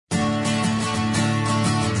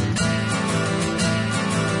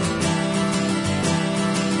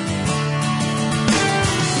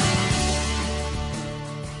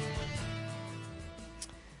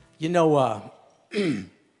You know,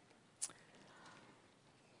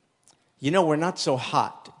 we're not so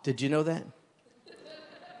hot. Did you know that?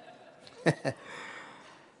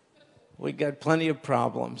 We got plenty of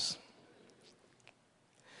problems.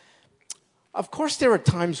 Of course, there are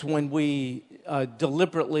times when we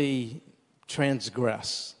deliberately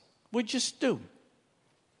transgress. We just do.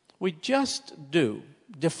 We just do,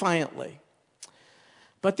 defiantly.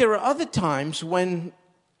 But there are other times when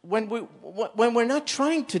we're not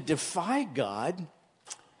trying to defy God,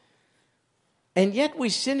 and yet we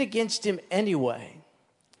sin against him anyway.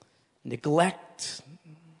 Neglect,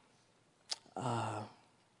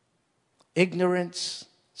 ignorance,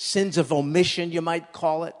 sins of omission, you might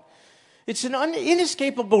call it. It's an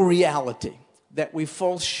inescapable reality that we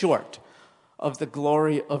fall short of the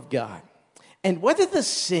glory of God. And whether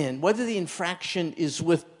the infraction is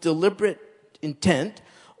with deliberate intent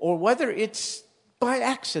or whether it's by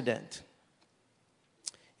accident,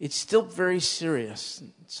 it's still very serious.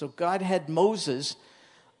 So God had Moses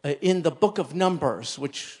in the book of Numbers,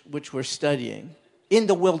 which we're studying. In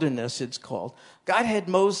the wilderness, it's called. God had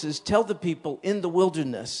Moses tell the people in the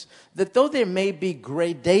wilderness that though there may be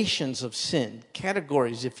gradations of sin,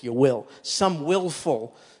 categories, if you will, some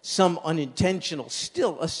willful, some unintentional,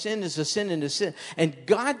 still a sin is a sin and a sin. And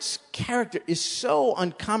God's character is so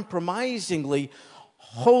uncompromisingly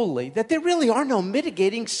holy that there really are no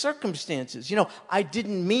mitigating circumstances. You know, I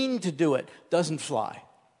didn't mean to do it, doesn't fly.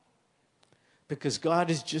 Because God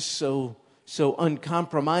is just so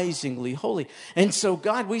uncompromisingly holy. And so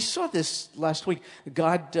God, we saw this last week,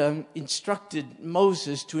 God instructed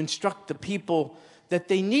Moses to instruct the people that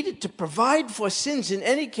they needed to provide for sins in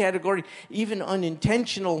any category, even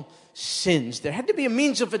unintentional sins. There had to be a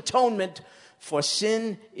means of atonement, for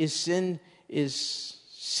sin is sin is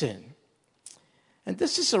sin. And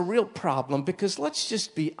this is a real problem because let's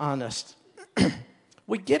just be honest.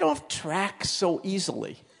 We get off track so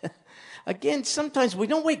easily. Again, sometimes we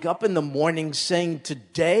don't wake up in the morning saying,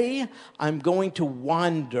 today I'm going to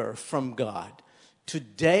wander from God.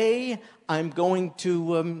 Today I'm going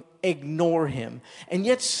to ignore him. And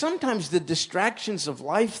yet sometimes the distractions of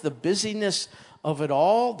life, the busyness of it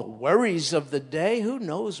all, the worries of the day, who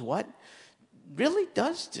knows what, really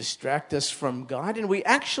does distract us from God. And we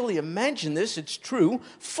actually imagine this, it's true,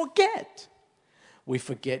 forget. We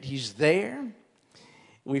forget he's there.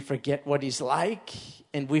 We forget what he's like.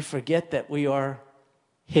 And we forget that we are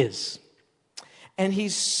his. And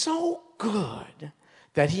he's so good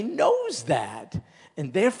that he knows that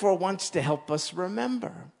and therefore wants to help us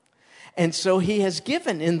remember. And so he has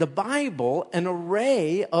given in the Bible an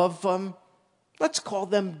array of, let's call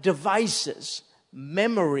them devices,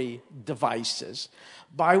 memory devices,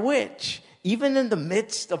 by which, even in the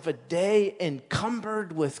midst of a day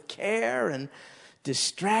encumbered with care and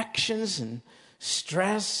distractions and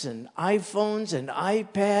stress and iPhones and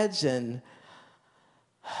iPads, and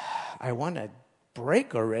I want to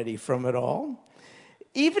break already from it all.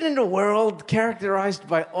 Even in a world characterized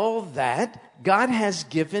by all that, God has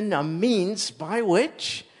given a means by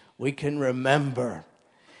which we can remember.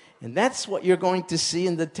 And that's what you're going to see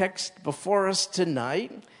in the text before us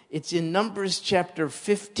tonight. It's in Numbers chapter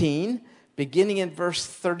 15, beginning in verse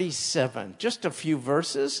 37. Just a few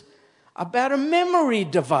verses about a memory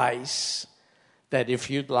device that if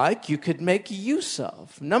you'd like, you could make use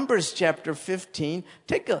of. Numbers chapter 15,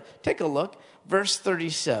 take a look, verse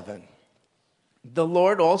 37. The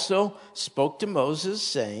Lord also spoke to Moses,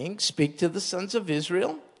 saying, speak to the sons of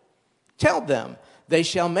Israel, tell them, they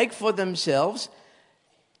shall make for themselves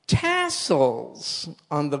tassels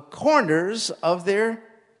on the corners of their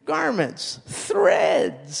garments,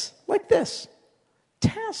 threads, like this,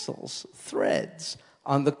 tassels, threads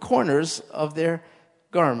on the corners of their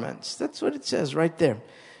garments. That's what it says right there.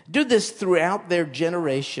 Do this throughout their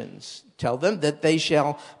generations. Tell them that they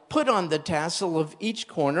shall put on the tassel of each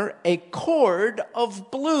corner a cord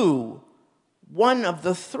of blue. One of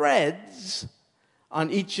the threads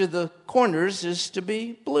on each of the corners is to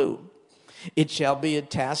be blue. It shall be a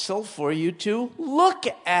tassel for you to look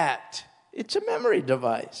at. It's a memory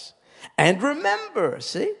device. And remember,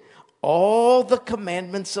 see, all the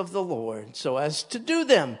commandments of the Lord, so as to do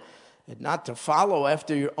them, and not to follow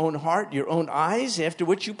after your own heart, your own eyes, after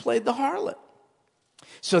which you played the harlot,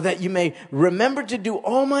 so that you may remember to do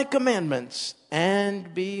all my commandments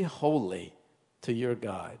and be holy to your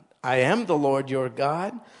God. I am the Lord your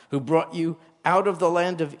God, who brought you out of the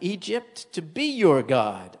land of Egypt to be your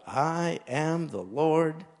God. I am the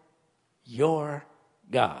Lord your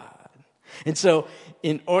God. And so,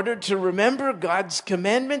 in order to remember God's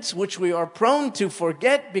commandments, which we are prone to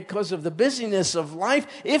forget because of the busyness of life,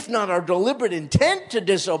 if not our deliberate intent to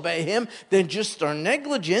disobey him, then just our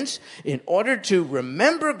negligence, in order to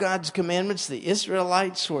remember God's commandments, the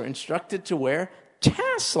Israelites were instructed to wear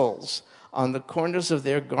tassels on the corners of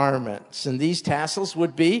their garments. And these tassels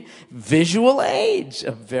would be visual aids,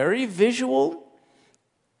 a very visual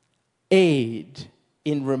aid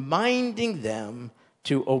in reminding them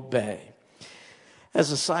to obey. As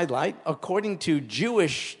a sidelight, according to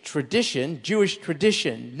Jewish tradition,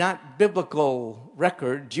 not biblical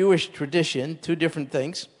record, Jewish tradition, two different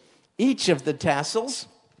things, each of the tassels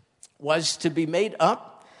was to be made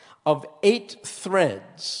up of 8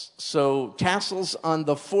 threads. So tassels on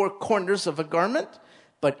the 4 corners of a garment,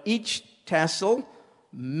 but each tassel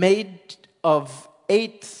made of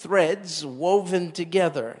 8 threads woven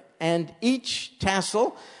together. And each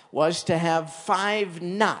tassel was to have 5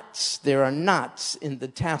 knots. There are knots in the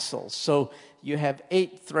tassels. So you have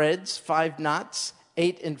 8 threads, 5 knots,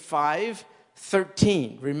 8 and 5,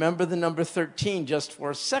 13. Remember the number 13 just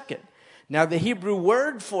for a second. Now the Hebrew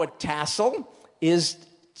word for tassel is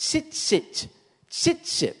tzitzit.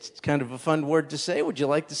 Tzitzit. It's kind of a fun word to say. Would you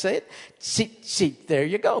like to say it? Tzitzit. There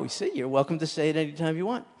you go. You see, you're welcome to say it anytime you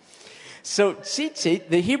want. So tzitzit,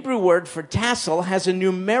 the Hebrew word for tassel, has a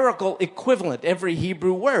numerical equivalent. Every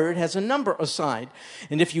Hebrew word has a number assigned.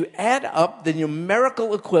 And if you add up the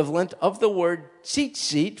numerical equivalent of the word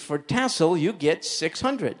tzitzit for tassel, you get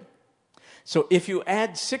 600. So if you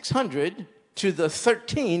add 600 to the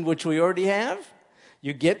 13, which we already have,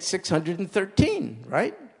 you get 613,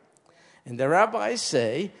 right? And the rabbis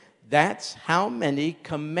say that's how many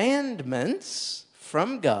commandments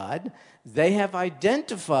from God they have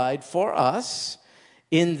identified for us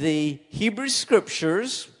in the Hebrew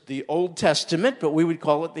Scriptures, the Old Testament, but we would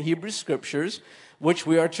call it the Hebrew Scriptures, which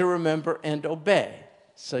we are to remember and obey.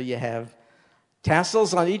 So you have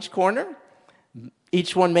tassels on each corner,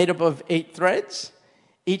 each one made up of 8 threads,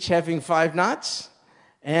 each having 5 knots,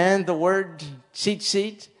 and the word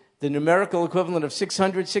tzitzit, the numerical equivalent of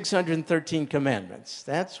 613 commandments.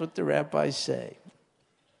 That's what the rabbis say.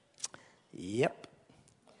 Yep.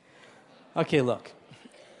 Okay, look.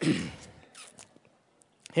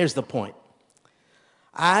 Here's the point.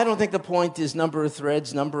 I don't think the point is number of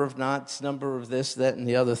threads, number of knots, number of this, that, and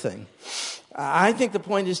the other thing. I think the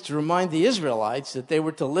point is to remind the Israelites that they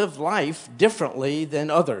were to live life differently than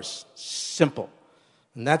others. Simple.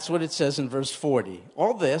 And that's what it says in verse 40.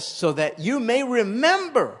 All this so that you may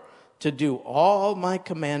remember to do all my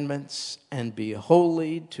commandments and be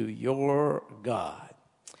holy to your God.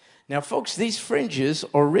 Now, folks, these fringes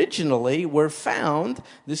originally were found,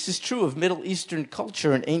 this is true of Middle Eastern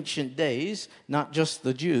culture in ancient days, not just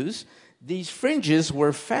the Jews. These fringes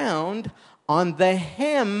were found on the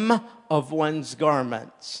hem of one's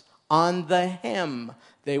garments. On the hem.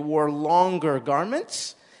 They wore longer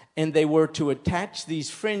garments, and they were to attach these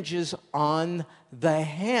fringes on the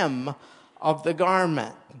hem of the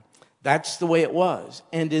garment. That's the way it was.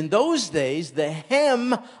 And in those days, the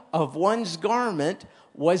hem of one's garment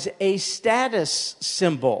was a status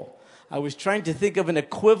symbol. I was trying to think of an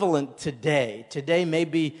equivalent today. Today,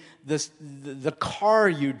 maybe the car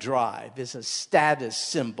you drive is a status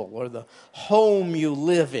symbol, or the home you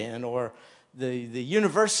live in, or the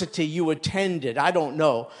university you attended. I don't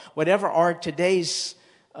know. Whatever are today's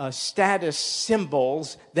status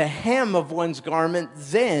symbols, the hem of one's garment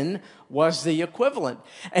then was the equivalent.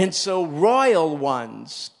 And so royal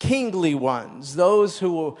ones, kingly ones, those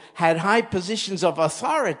who had high positions of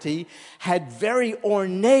authority had very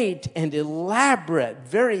ornate and elaborate,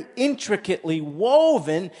 very intricately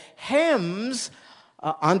woven hems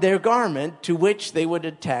on their garment to which they would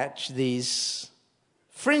attach these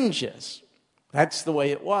fringes. That's the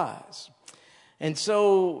way it was. And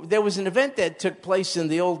so there was an event that took place in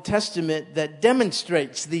the Old Testament that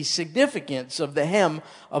demonstrates the significance of the hem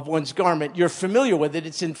of one's garment. You're familiar with it.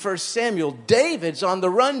 It's in 1 Samuel. David's on the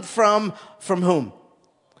run from whom?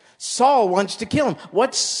 Saul wants to kill him.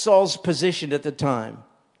 What's Saul's position at the time?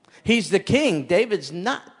 He's the king. David's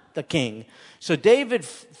not the king. So David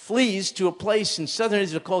flees to a place in southern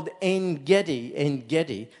Israel called En-Gedi.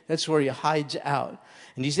 En-Gedi. That's where he hides out.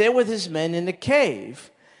 And he's there with his men in a cave.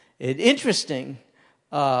 Interesting,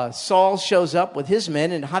 Saul shows up with his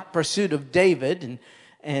men in hot pursuit of David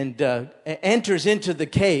and enters into the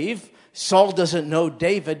cave. Saul doesn't know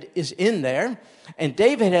David is in there. And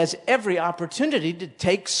David has every opportunity to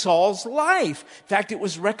take Saul's life. In fact, it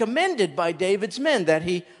was recommended by David's men that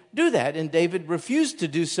he do that. And David refused to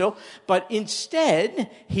do so. But instead,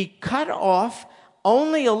 he cut off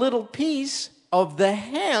only a little piece of the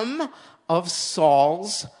hem of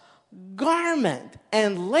Saul's garment.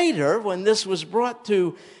 And later, when this was brought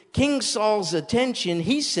to King Saul's attention,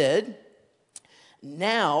 he said,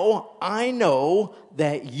 now I know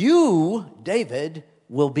that you, David,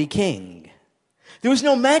 will be king. There was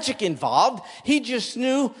no magic involved. He just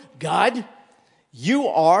knew, God, you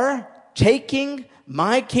are taking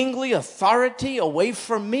my kingly authority away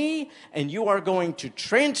from me, and you are going to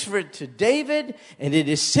transfer it to David, and it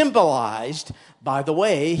is symbolized by the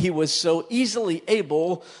way he was so easily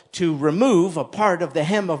able to remove a part of the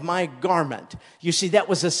hem of my garment. You see, that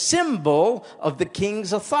was a symbol of the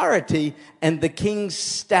king's authority and the king's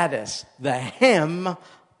status, the hem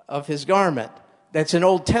of his garment. That's an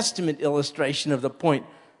Old Testament illustration of the point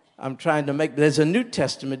I'm trying to make. There's a New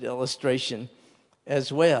Testament illustration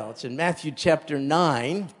as well. It's in Matthew chapter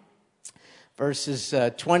 9, verses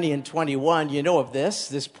 20 and 21. You know of this.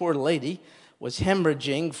 This poor lady was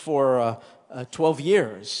hemorrhaging for 12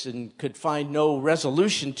 years and could find no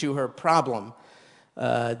resolution to her problem.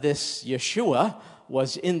 This Yeshua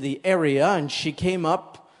was in the area, and she came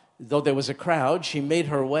up, though there was a crowd, she made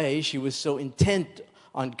her way. She was so intent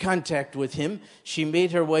on contact with him. She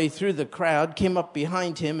made her way through the crowd, came up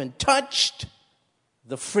behind him, and touched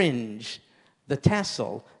the fringe, the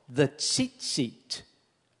tassel, the tzitzit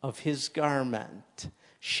of his garment.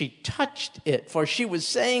 She touched it, for she was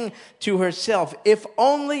saying to herself, if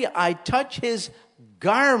only I touch his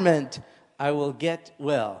garment, I will get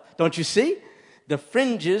well. Don't you see? The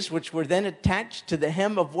fringes, which were then attached to the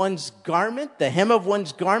hem of one's garment, the hem of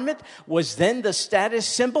one's garment was then the status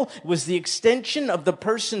symbol, was the extension of the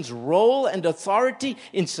person's role and authority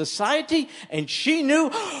in society, and she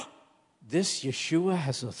knew, this Yeshua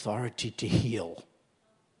has authority to heal.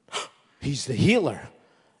 He's the healer.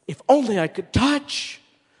 If only I could touch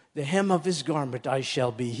the hem of his garment, I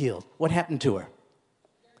shall be healed. What happened to her?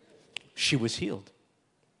 She was healed.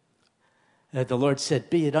 The Lord said,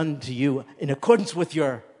 be it unto you in accordance with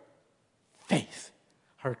your faith,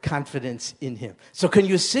 her confidence in him. So can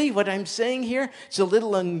you see what I'm saying here? It's a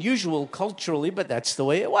little unusual culturally, but that's the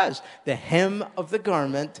way it was. The hem of the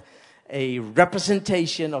garment, a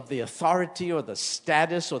representation of the authority or the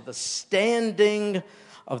status or the standing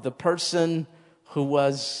of the person who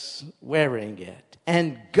was wearing it.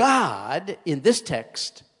 And God, in this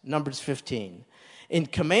text, Numbers 15, in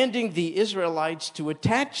commanding the Israelites to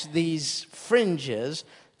attach these fringes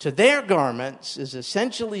to their garments, is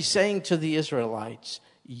essentially saying to the Israelites,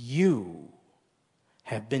 you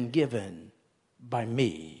have been given by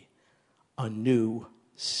me a new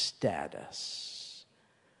status.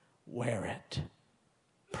 Wear it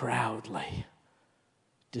proudly.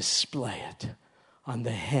 Display it on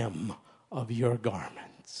the hem of your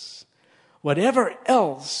garments. Whatever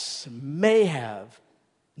else may have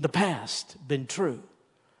in the past been true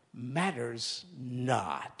matters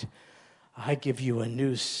not. I give you a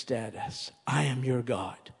new status. I am your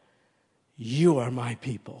God. You are my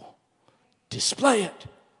people. Display it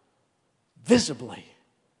visibly.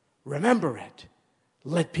 Remember it.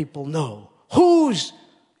 Let people know whose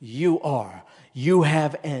you are. You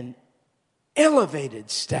have an elevated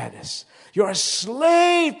status. You're a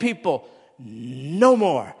slave people. No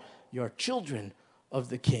more. You're children of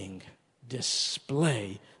the King.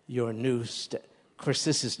 Display your new status. Of course,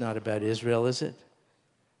 this is not about Israel, is it?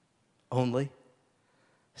 Only.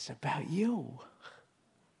 It's about you.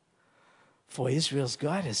 For Israel's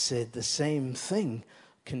God has said the same thing,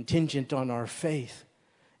 contingent on our faith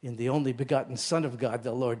in the only begotten Son of God,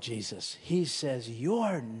 the Lord Jesus. He says,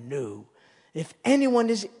 you're new. If anyone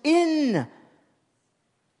is in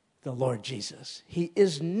the Lord Jesus, he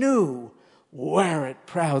is new. Wear it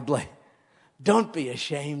proudly. Don't be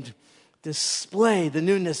ashamed. Display the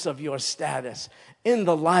newness of your status in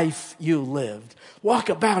the life you lived. Walk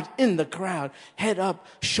about in the crowd, head up,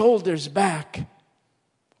 shoulders back,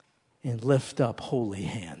 and lift up holy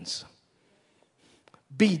hands.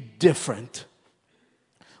 Be different.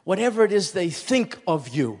 Whatever it is they think of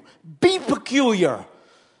you, be peculiar.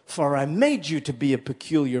 For I made you to be a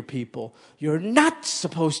peculiar people. You're not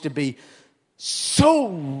supposed to be so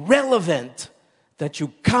relevant that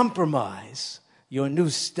you compromise your new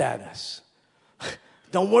status.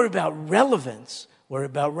 Don't worry about relevance. Worry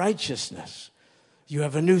about righteousness. You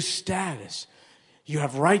have a new status. You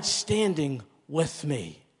have right standing with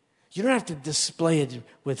me. You don't have to display it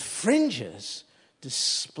with fringes.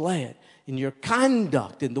 Display it in your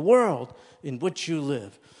conduct in the world in which you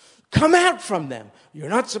live. Come out from them. You're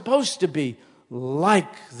not supposed to be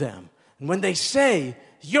like them. And when they say,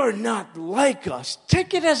 you're not like us,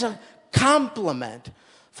 take it as a compliment.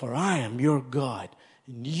 For I am your God,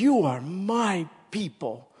 and you are my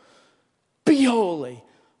people. Be holy,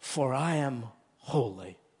 for I am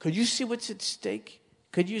holy. Could you see what's at stake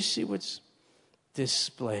Could you see what's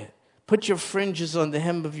displayed? Put your fringes on the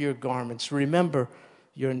hem of your garments. Remember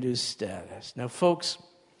your new status. Now, folks,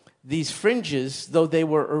 these fringes, though they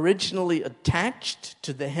were originally attached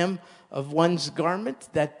to the hem of one's garment,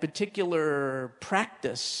 that particular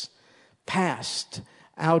practice passed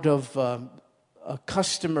out of a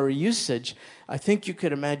customary usage. I think you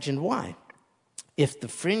could imagine why. If the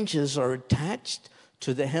fringes are attached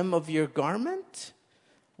to the hem of your garment,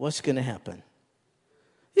 what's going to happen?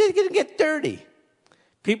 You're going to get dirty.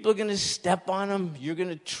 People are going to step on them. You're going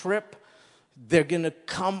to trip. They're going to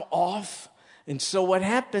come off. And so what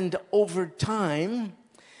happened over time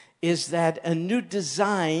is that a new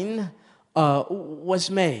design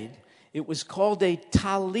was made. It was called a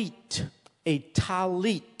talit. A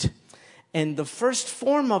talit. And the first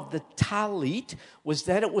form of the talit was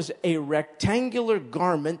that it was a rectangular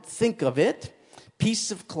garment, think of it,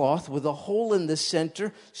 piece of cloth with a hole in the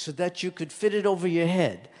center so that you could fit it over your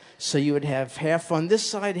head. So you would have half on this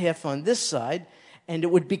side, half on this side, and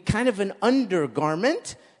it would be kind of an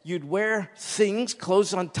undergarment. You'd wear things,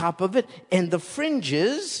 clothes on top of it, and the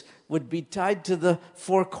fringes would be tied to the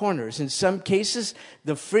four corners. In some cases,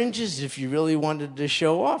 the fringes, if you really wanted to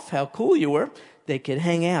show off how cool you were, they could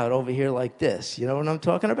hang out over here like this. You know what I'm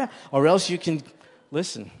talking about? Or else you can,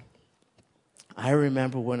 listen, I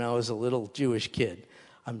remember when I was a little Jewish kid.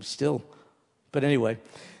 I'm still, but anyway,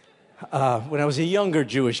 when I was a younger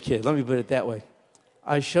Jewish kid, let me put it that way.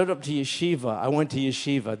 I showed up to yeshiva. I went to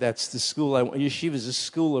yeshiva. That's the school. Yeshiva is a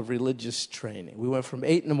school of religious training. We went from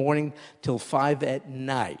 8 in the morning till 5 at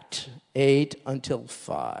night. 8 until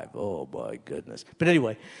 5. Oh, my goodness. But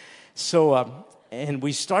anyway, so, and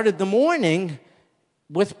we started the morning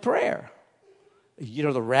with prayer. You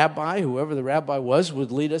know, the rabbi, whoever the rabbi was,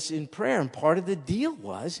 would lead us in prayer. And part of the deal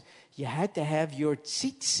was you had to have your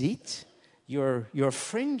tzitzit, your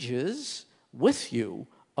fringes with you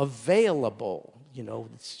available. You know,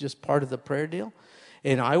 it's just part of the prayer deal.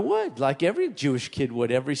 And I would, like every Jewish kid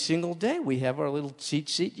would, every single day. We have our little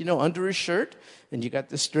tzitzit, you know, under his shirt, and you got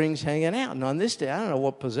the strings hanging out. And on this day, I don't know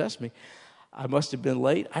what possessed me. I must have been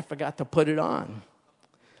late. I forgot to put it on.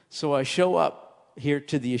 So I show up here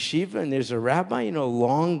to the yeshiva, and there's a rabbi, you know,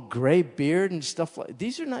 long gray beard and stuff like that.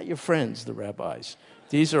 These are not your friends, the rabbis.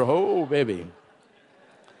 These are, oh, baby.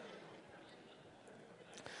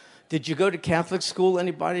 Did you go to Catholic school,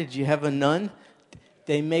 anybody? Did you have a nun?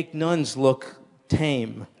 They make nuns look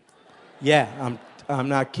tame. Yeah, I'm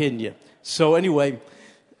not kidding you. So anyway,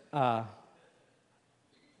 I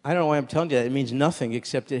don't know why I'm telling you that. It means nothing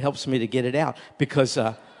except it helps me to get it out because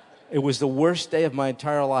it was the worst day of my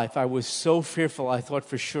entire life. I was so fearful. I thought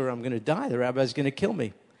for sure I'm going to die. The rabbi's going to kill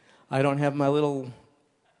me. I don't have my little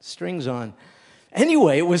strings on.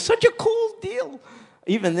 Anyway, it was such a cool deal.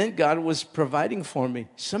 Even then, God was providing for me.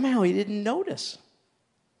 Somehow he didn't notice.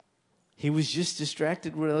 He was just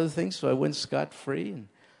distracted with other things, so I went scot-free, and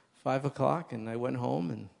 5 o'clock, and I went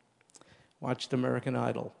home and watched American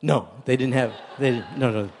Idol. No, they didn't have, they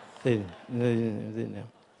didn't have.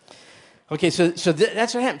 Okay, so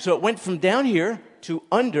that's what happened. So it went from down here to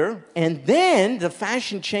under, and then the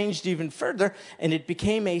fashion changed even further, and it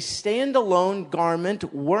became a standalone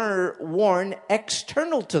garment worn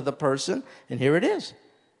external to the person, and here it is.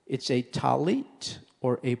 It's a talit,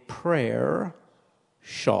 or a prayer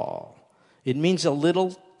shawl. It means a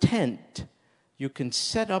little tent. You can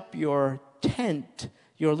set up your tent,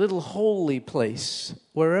 your little holy place,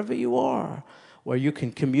 wherever you are, where you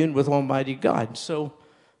can commune with Almighty God. So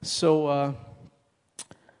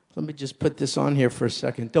let me just put this on here for a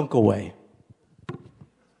second. Don't go away.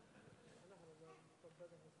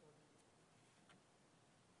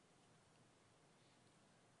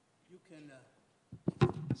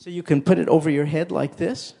 So you can put it over your head like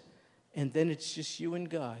this, and then it's just you and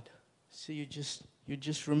God. So you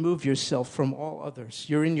just remove yourself from all others.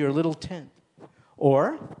 You're in your little tent.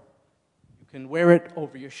 Or you can wear it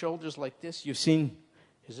over your shoulders like this. You've seen,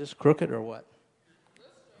 is this crooked or what?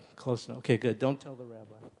 Close enough. Okay, good. Don't tell the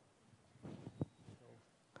rabbi.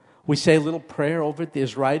 We say a little prayer over it.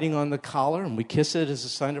 There's writing on the collar, and we kiss it as a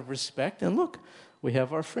sign of respect. And look, we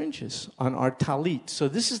have our fringes on our talit. So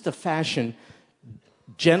this is the fashion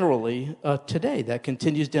generally today. That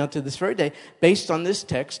continues down to this very day, based on this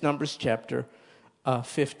text, Numbers chapter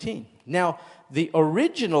 15. Now, the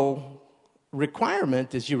original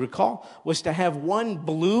requirement, as you recall, was to have one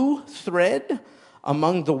blue thread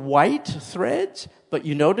among the white threads, but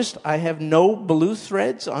you noticed I have no blue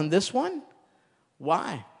threads on this one.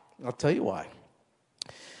 Why? I'll tell you why.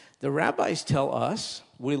 The rabbis tell us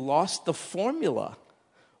we lost the formula.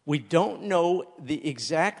 We don't know the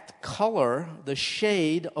exact color, the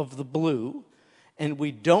shade of the blue, and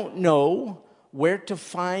we don't know where to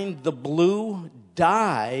find the blue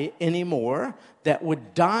dye anymore that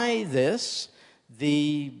would dye this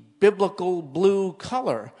the biblical blue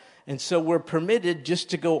color. And so we're permitted just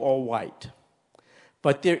to go all white.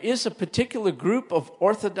 But there is a particular group of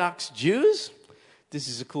Orthodox Jews. This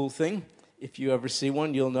is a cool thing. If you ever see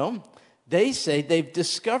one, you'll know. They say they've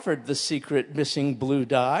discovered the secret missing blue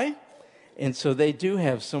dye. And so they do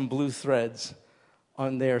have some blue threads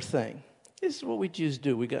on their thing. This is what we Jews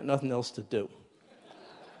do. We got nothing else to do.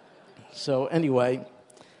 So anyway,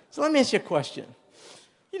 so let me ask you a question.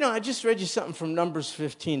 You know, I just read you something from Numbers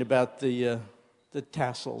 15 about the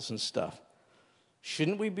tassels and stuff.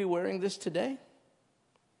 Shouldn't we be wearing this today?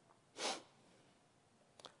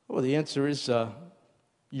 Well, the answer is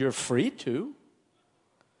you're free to.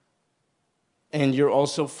 And you're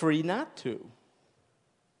also free not to.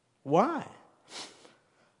 Why?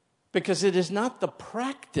 Because it is not the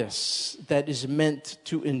practice that is meant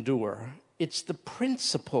to endure. It's the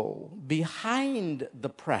principle behind the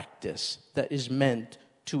practice that is meant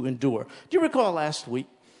to endure. Do you recall last week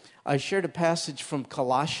I shared a passage from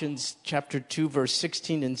Colossians chapter 2, verse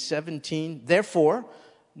 16 and 17? Therefore,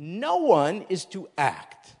 no one is to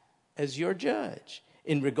act as your judge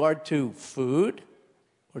in regard to food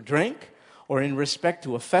or drink, or in respect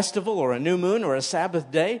to a festival or a new moon or a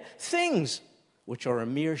Sabbath day, things which are a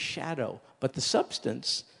mere shadow, but the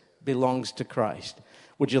substance belongs to Christ.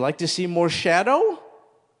 Would you like to see more shadow?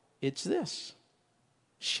 It's this.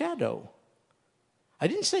 Shadow. I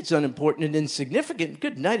didn't say it's unimportant and insignificant.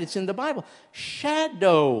 Good night, it's in the Bible.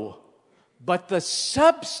 Shadow. But the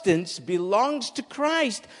substance belongs to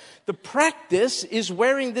Christ. The practice is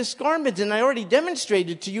wearing this garment. And I already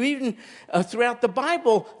demonstrated to you, even throughout the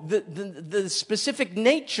Bible, the specific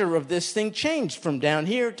nature of this thing changed from down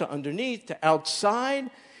here to underneath to outside.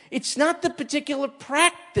 It's not the particular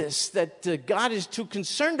practice that God is too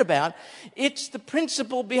concerned about. It's the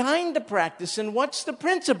principle behind the practice. And what's the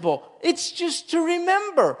principle? It's just to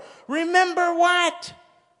remember. Remember what?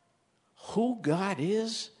 Who God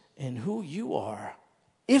is and who you are.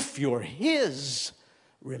 If you're His,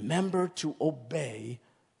 remember to obey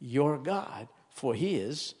your God, for He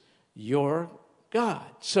is your God.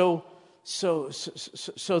 So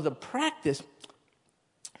the practice.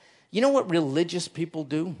 You know what religious people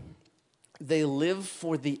do? They live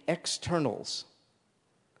for the externals.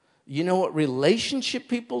 You know what relationship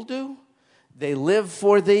people do? They live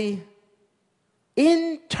for the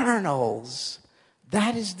internals.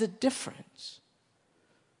 That is the difference.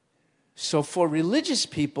 So for religious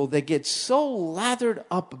people, they get so lathered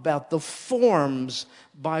up about the forms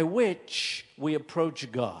by which we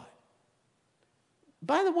approach God.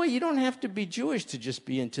 By the way, you don't have to be Jewish to just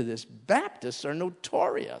be into this. Baptists are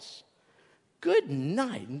notorious. Good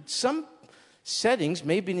night. In some settings,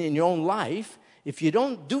 maybe in your own life, if you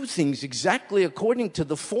don't do things exactly according to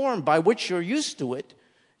the form by which you're used to it,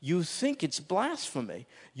 you think it's blasphemy.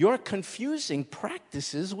 You're confusing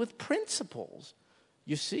practices with principles.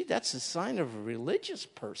 You see, that's a sign of a religious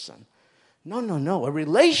person. No. A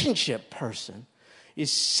relationship person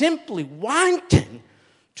is simply wanting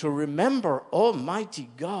to remember Almighty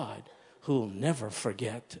God who will never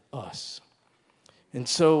forget us. And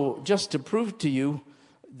so just to prove to you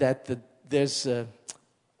that there's,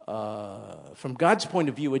 from God's point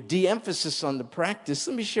of view, a de-emphasis on the practice,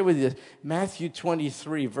 let me share with you Matthew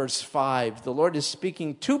 23, verse 5. The Lord is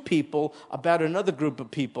speaking to people about another group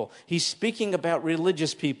of people. He's speaking about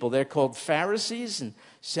religious people. They're called Pharisees and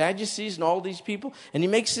Sadducees and all these people. And He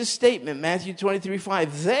makes this statement, Matthew 23,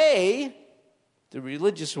 5. They, the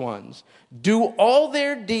religious ones, do all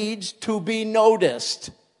their deeds to be noticed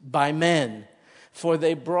by men. For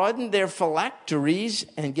they broaden their phylacteries,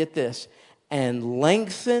 and get this, and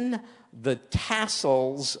lengthen the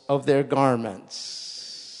tassels of their garments.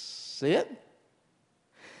 See it?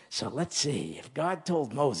 So let's see. If God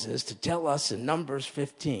told Moses to tell us in Numbers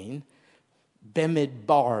 15,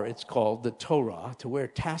 Bemidbar, it's called, the Torah, to wear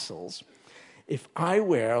tassels. If I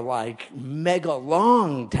wear like mega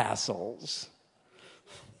long tassels,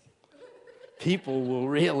 people will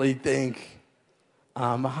really think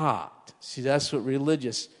I'm hot. See, that's what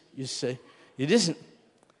religious, you say. It isn't.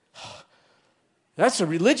 That's a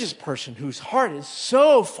religious person whose heart is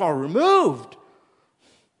so far removed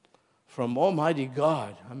from Almighty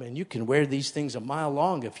God. I mean, you can wear these things a mile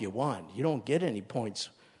long if you want. You don't get any points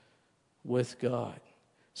with God.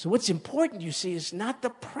 So what's important, you see, is not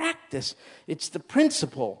the practice. It's the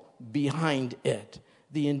principle behind it.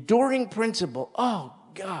 The enduring principle. Oh,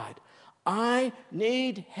 God, I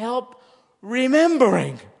need help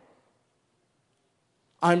remembering.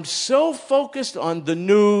 I'm so focused on the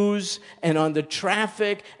news and on the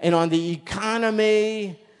traffic and on the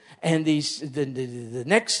economy And the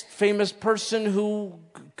next famous person who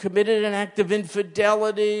committed an act of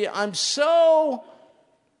infidelity, I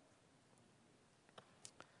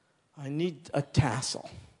need a tassel.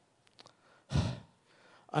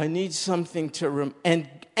 I need something to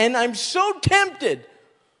and I'm so tempted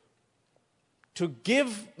to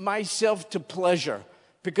give myself to pleasure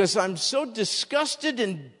because I'm so disgusted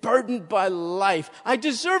and burdened by life. I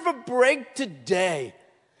deserve a break today.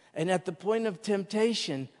 And at the point of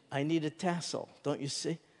temptation, I need a tassel, don't you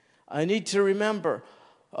see? I need to remember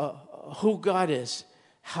who God is,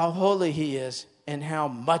 how holy He is, and how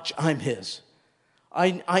much I'm His.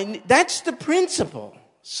 That's the principle.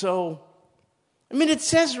 So, it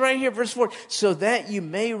says right here, verse 4, so that you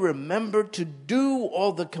may remember to do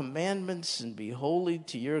all the commandments and be holy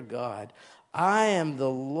to your God. I am the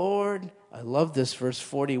Lord. I love this, verse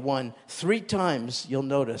 41. 3 times, you'll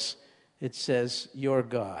notice, it says, your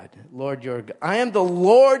God. Lord, your God. I am the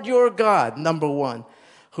Lord your God, number 1,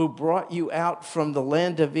 who brought you out from the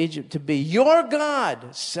land of Egypt to be your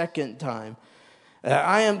God, 2nd time.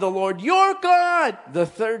 I am the Lord your God, the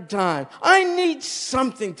 3rd time. I need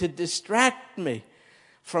something to distract me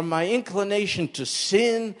from my inclination to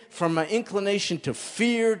sin, from my inclination to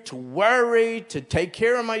fear, to worry, to take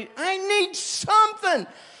care of I need something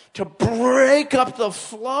to break up the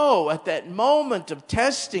flow at that moment of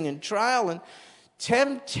testing and trial and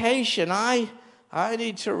temptation. I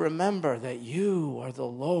need to remember that you are the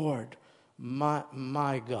Lord,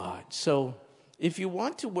 my God. So if you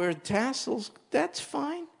want to wear tassels, that's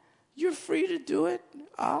fine. You're free to do it.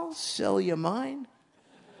 I'll sell you mine.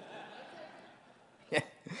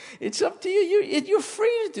 It's up to you. You're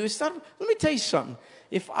free to do it. Let me tell you something.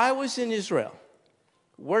 If I was in Israel,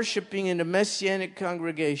 worshiping in a Messianic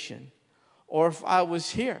congregation, or if I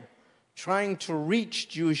was here trying to reach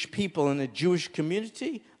Jewish people in a Jewish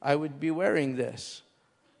community, I would be wearing this.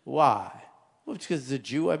 Why? Well, because the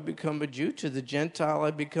Jew, I become a Jew. To the Gentile,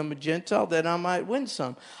 I become a Gentile. Then I might win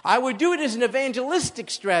some. I would do it as an evangelistic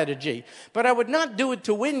strategy, but I would not do it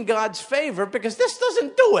to win God's favor because this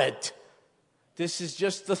doesn't do it. This is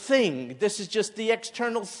just the thing. This is just the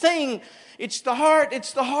external thing. It's the heart.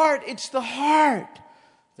 It's the heart. It's the heart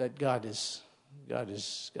that God is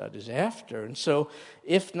after. And so,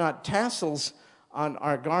 if not tassels on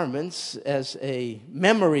our garments as a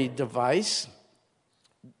memory device,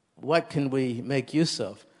 what can we make use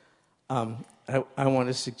of? I want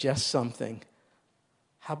to suggest something.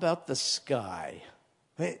 How about the sky?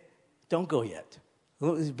 Hey, don't go yet.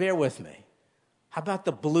 Bear with me. How about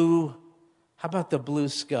the blue? How about the blue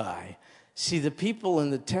sky? See, the people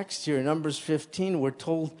in the text here, Numbers 15, were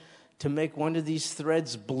told to make one of these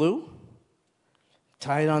threads blue,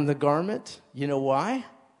 tie it on the garment. You know why?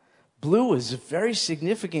 Blue is a very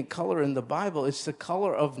significant color in the Bible. It's the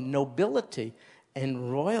color of nobility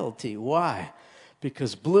and royalty. Why?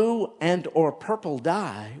 Because blue and or purple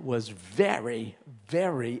dye was very,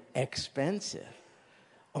 very expensive.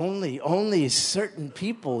 Only certain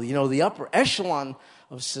people, the upper echelon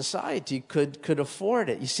of society could afford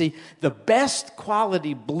it. You see, the best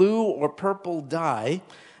quality blue or purple dye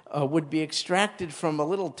would be extracted from a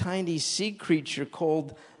little tiny sea creature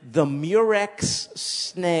called the murex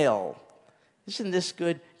snail. Isn't this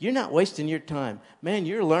good? You're not wasting your time. Man,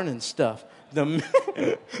 you're learning stuff.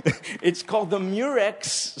 It's called the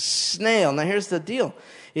murex snail. Now, here's the deal.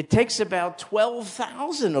 It takes about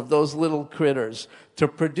 12,000 of those little critters to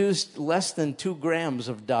produce less than 2 grams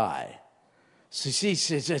of dye. So you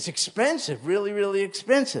see, it's expensive, really, really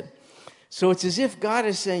expensive. So it's as if God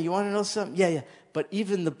is saying, you want to know something? Yeah. But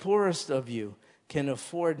even the poorest of you can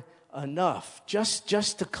afford enough just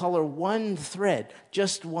to color one thread,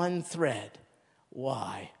 just one thread.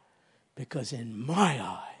 Why? Because in my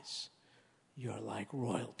eyes, you're like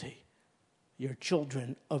royalty. You're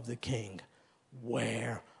children of the King.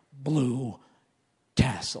 Wear blue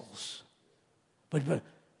tassels. But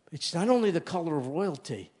it's not only the color of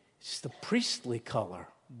royalty, it's the priestly color,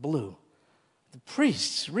 blue. The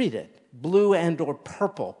priests, read it, blue and or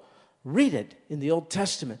purple. Read it in the Old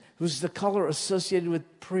Testament. It was the color associated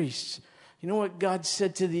with priests. You know what God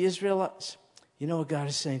said to the Israelites? You know what God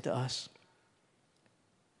is saying to us?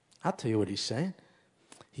 I'll tell you what He's saying.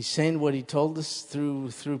 He's saying what He told us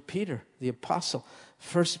through Peter, the apostle.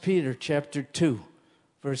 1 Peter chapter 2,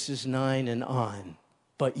 verses 9 and on.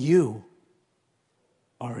 But you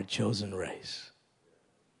are a chosen race.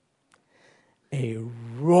 A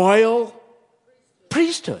royal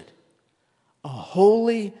priesthood, a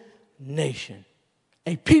holy nation,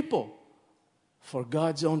 a people for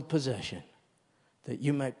God's own possession, that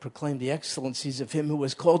you might proclaim the excellencies of Him who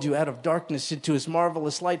has called you out of darkness into His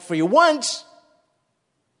marvelous light. For you once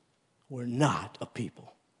were not a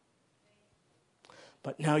people,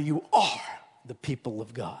 But now you are the people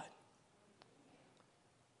of God.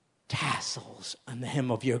 Tassels on the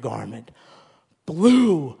hem of your garment.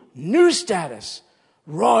 Blue, new status,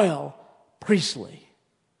 royal, priestly.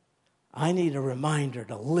 I need a reminder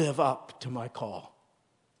to live up to my call.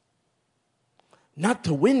 Not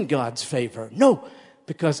to win God's favor. No,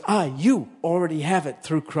 because you already have it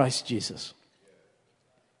through Christ Jesus.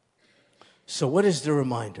 So what is the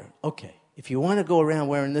reminder? Okay, if you want to go around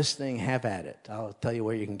wearing this thing, have at it. I'll tell you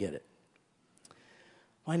where you can get it.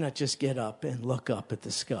 Why not just get up and look up at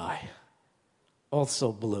the sky?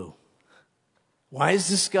 Also blue. Why is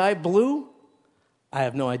the sky blue? I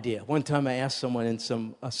have no idea. One time I asked someone,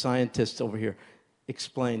 and a scientist over here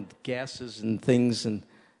explained gases and things, and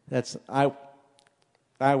I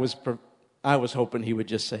was hoping he would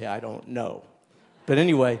just say, I don't know. But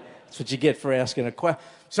anyway, that's what you get for asking a question.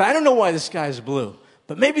 So I don't know why the sky is blue,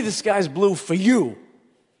 but maybe the sky is blue for you.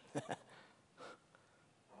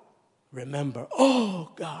 Remember,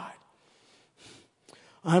 oh God,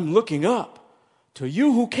 I'm looking up to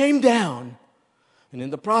you who came down. And in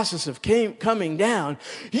the process of coming down,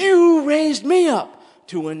 you raised me up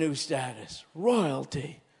to a new status.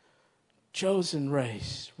 Royalty, chosen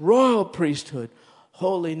race, royal priesthood,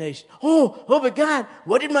 holy nation. Oh, but God,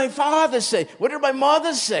 what did my father say? What did my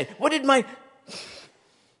mother say? What did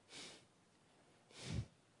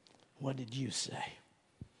you say?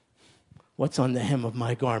 What's on the hem of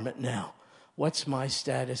my garment now? What's my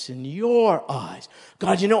status in your eyes?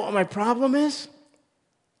 God, you know what my problem is?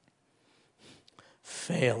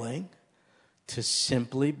 Failing to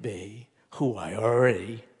simply be who I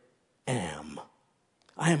already am.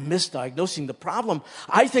 I am misdiagnosing the problem.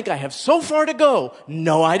 I think I have so far to go.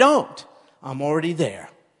 No, I don't. I'm already there.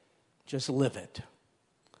 Just live it.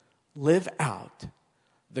 Live out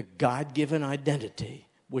the God-given identity,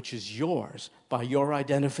 which is yours by your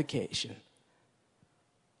identification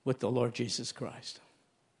with the Lord Jesus Christ.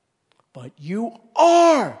 But you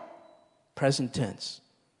are, present tense,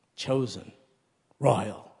 chosen,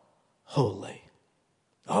 royal, holy.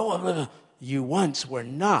 Oh, you once were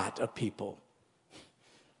not a people.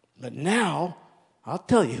 But now, I'll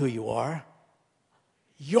tell you who you are.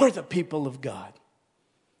 You're the people of God.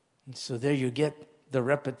 And so there you get the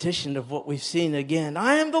repetition of what we've seen again.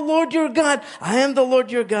 I am the Lord your God. I am the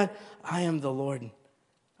Lord your God. I am the Lord.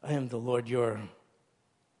 I am the Lord your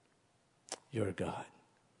God.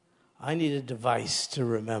 I need a device to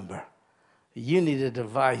remember. You need a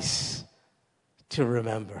device to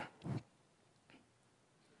remember.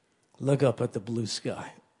 Look up at the blue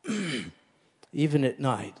sky. Even at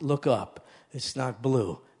night, look up. It's not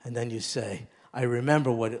blue. And then you say, I remember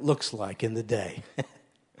what it looks like in the day.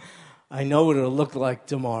 I know what it'll look like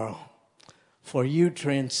tomorrow. For you,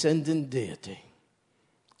 transcendent deity,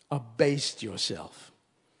 abased yourself,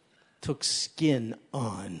 took skin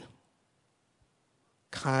on,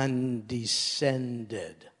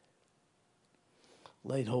 condescended,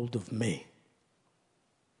 laid hold of me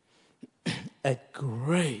at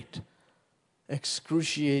great,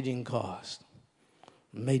 excruciating cost.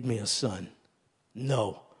 Made me a son.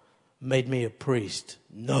 No. Made me a priest.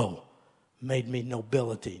 No. Made me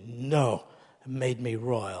nobility. No. Made me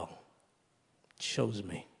royal. Chose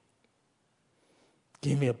me.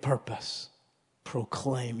 Gave me a purpose.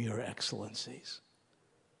 Proclaim your excellencies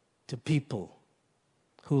to people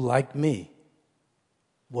who, like me,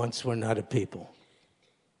 once were not a people.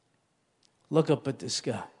 Look up at the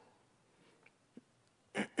sky.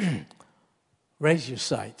 Raise your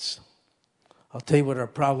sights. I'll tell you what our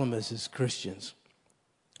problem is as Christians.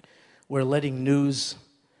 We're letting news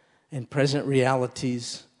and present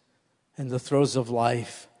realities and the throes of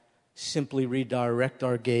life simply redirect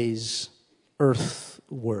our gaze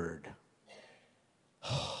earthward.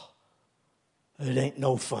 It ain't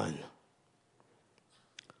no fun.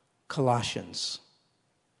 Colossians,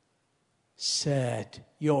 set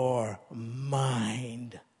your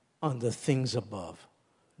mind on the things above,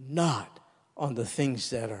 not on the things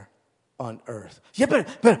that are on earth. Yeah,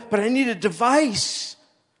 but I need a device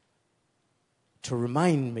to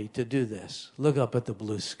remind me to do this. Look up at the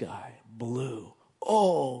blue sky. Blue.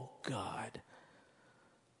 Oh, God.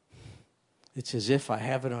 It's as if I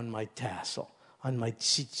have it on my tassel, on my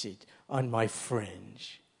tzitzit, on my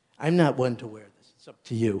fringe. I'm not one to wear this. It's up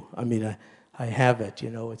to you. I mean, I have it,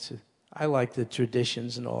 you know. I like the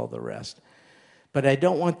traditions and all the rest. But I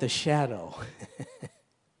don't want the shadow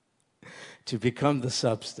to become the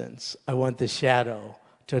substance. I want the shadow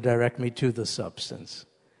to direct me to the substance.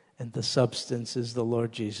 And the substance is the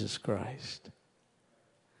Lord Jesus Christ.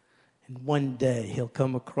 And one day he'll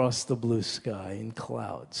come across the blue sky in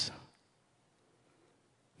clouds.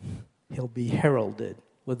 He'll be heralded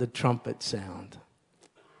with a trumpet sound.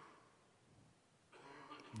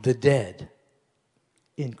 the dead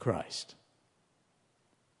in Christ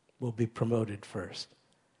will be promoted first.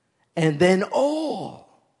 And then all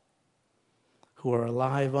who are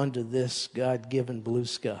alive under this God-given blue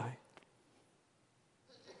sky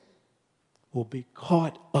will be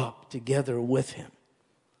caught up together with him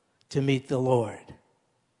to meet the Lord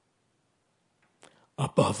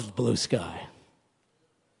above the blue sky,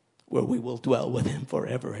 where we will dwell with him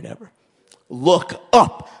forever and ever. Look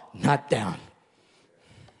up, not down.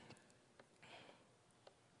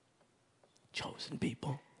 Chosen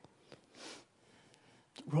people,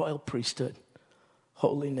 royal priesthood,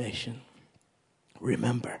 holy nation.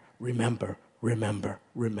 Remember, remember, remember,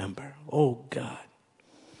 remember. Oh God.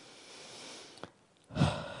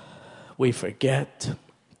 We forget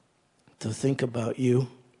to think about you,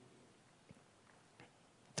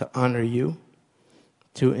 to honor you,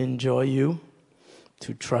 to enjoy you,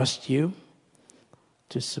 to trust you,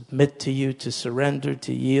 to submit to you, to surrender,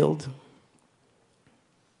 to yield.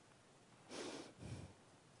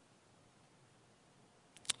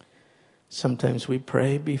 Sometimes we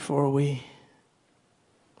pray before we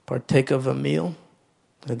partake of a meal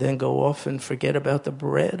and then go off and forget about the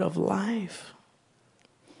bread of life.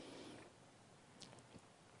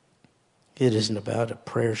 It isn't about a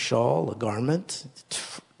prayer shawl, a garment.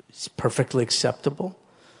 It's perfectly acceptable.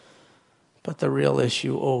 But the real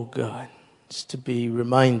issue, oh God, is to be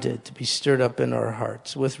reminded, to be stirred up in our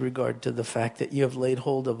hearts with regard to the fact that you have laid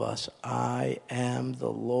hold of us. I am the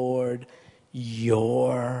Lord,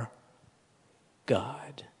 your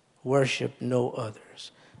God. Worship no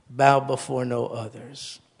others. Bow before no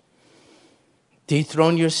others.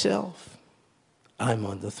 Dethrone yourself. I'm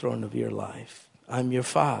on the throne of your life. I'm your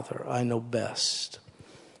Father. I know best.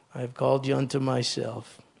 I have called you unto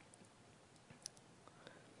myself.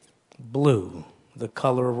 Blue, the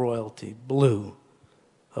color of royalty. Blue,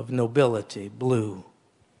 of nobility. Blue,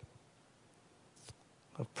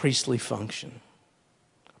 of priestly function.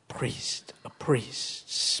 A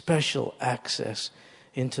priest. Special access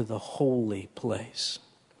into the holy place.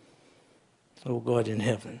 Oh God in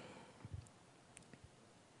heaven.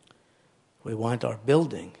 We want our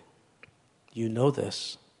building. You know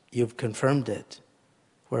this. You've confirmed it.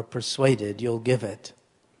 We're persuaded you'll give it.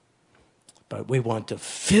 But we want to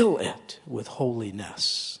fill it with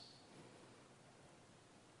holiness.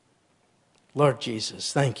 Lord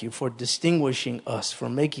Jesus, thank you for distinguishing us, for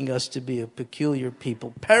making us to be a peculiar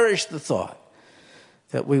people. Perish the thought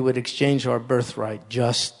that we would exchange our birthright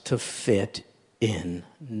just to fit in.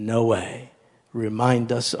 No way.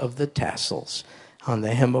 Remind us of the tassels on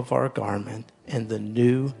the hem of our garment and the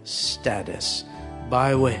new status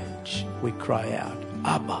by which we cry out,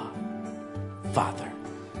 Abba, Father.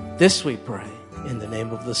 This we pray in the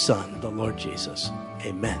name of the Son, the Lord Jesus.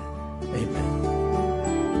 Amen. Amen.